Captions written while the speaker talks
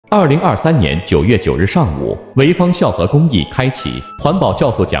2023年9月9日上午，潍坊孝合公益开启环保酵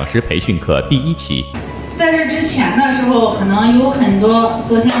素讲师培训课第1期。在这之前的时候，可能有很多，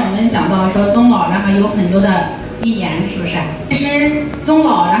昨天我们讲到说宗老然后有很多的预言，是不是？其实宗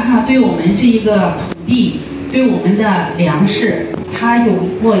老然后对我们这一个土地，对我们的粮食，他有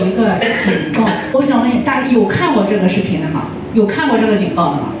过一个警告。我想问大家有看过这个视频的吗？有看过这个警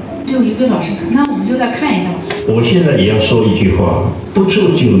告的吗？只有1个小时，那我们就再看一下吧。我现在也要说一句话，不出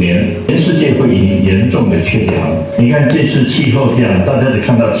9年，全世界会严重的缺粮。你看这次气候这样，大家只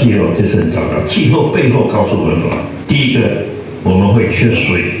看到气候，这是很糟糕。气候背后告诉我们什么？第一个，我们会缺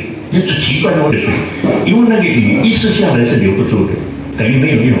水，这奇怪的水，因为那个雨一次下来是留不住的，等于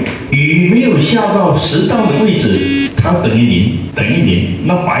没有用。雨没有下到适当的位置，它等于零，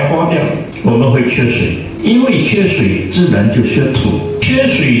那白花掉，我们会缺水。因为缺水，自然就缺土。缺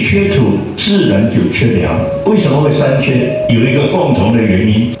水缺土，自然就缺粮。为什么会3缺？有一个共同的原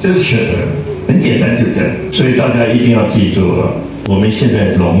因，就是缺德，很简单就这样。所以大家一定要记住了，我们现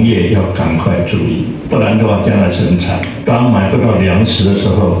在农业要赶快注意，不然的话将来是很惨。当买不到粮食的时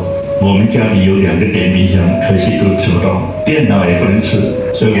候，我们家里有2个电冰箱，可惜都吃不到，电脑也不能吃。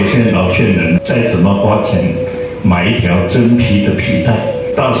所以我现在老劝人，再怎么花钱买一条真皮的皮带，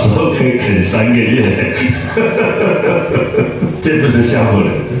到时候可以啃3个月，这不是吓唬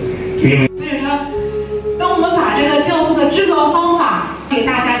人。因为所以说，当我们把这个酵素的制造方法给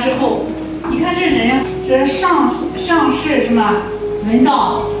大家之后，你看这人是上士什么文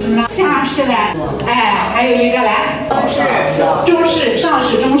道什么下士来，哎，还有一个来中士，上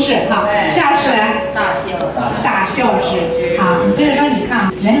士中士哈，下士来大孝士啊。所以说你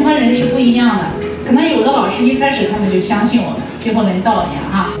看，人和人是不一样的。可能有的老师一开始他们就相信我们，最后轮到你了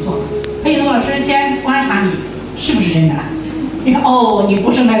啊，错。还有的老师先观察你是不是真的，你看哦，你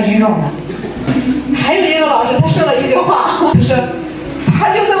不是卖品种的。还有一个老师他说了一句话，就是他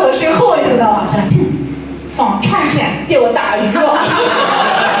就在我身后，你知道吗？放长线钓大鱼了。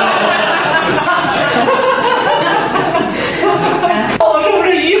我说不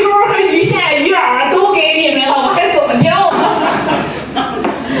是鱼钩和鱼线、鱼饵都给你们了，我还怎么钓？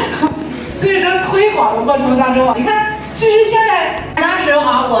所以说推广的过程当中，你看，其实现在当时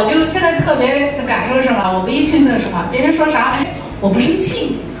啊，我就现在特别的感受是什么？我唯一清楚的是什么？别人说啥，哎，我不生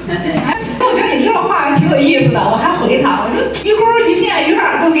气。哎，我觉得你这种话挺有意思的，我还回他，我说鱼钩、鱼线、鱼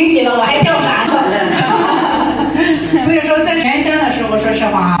饵都给你了，我还钓啥呢？所以说，在原先的时候，说实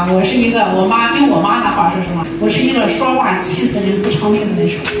话，我是一个我妈用我妈的话说什么？我是一个说话气死人不偿命的那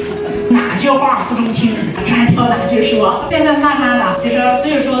种。哪句话不中听，专挑哪句说。现在慢慢的，就说，所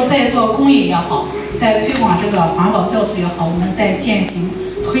以说，在做公益也好，在推广这个环保酵素也好，我们在践行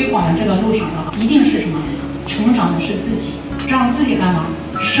推广的这个路上的话，一定是什么？成长的是自己，让自己干嘛？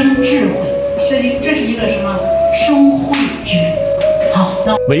生智慧。这是一个什么？生慧之。好，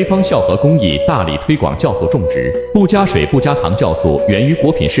潍坊孝合公益大力推广酵素种植，不加水不加糖酵素源于果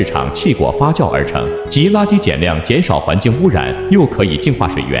品市场气果发酵而成，集垃圾减量、减少环境污染，又可以净化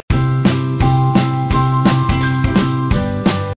水源。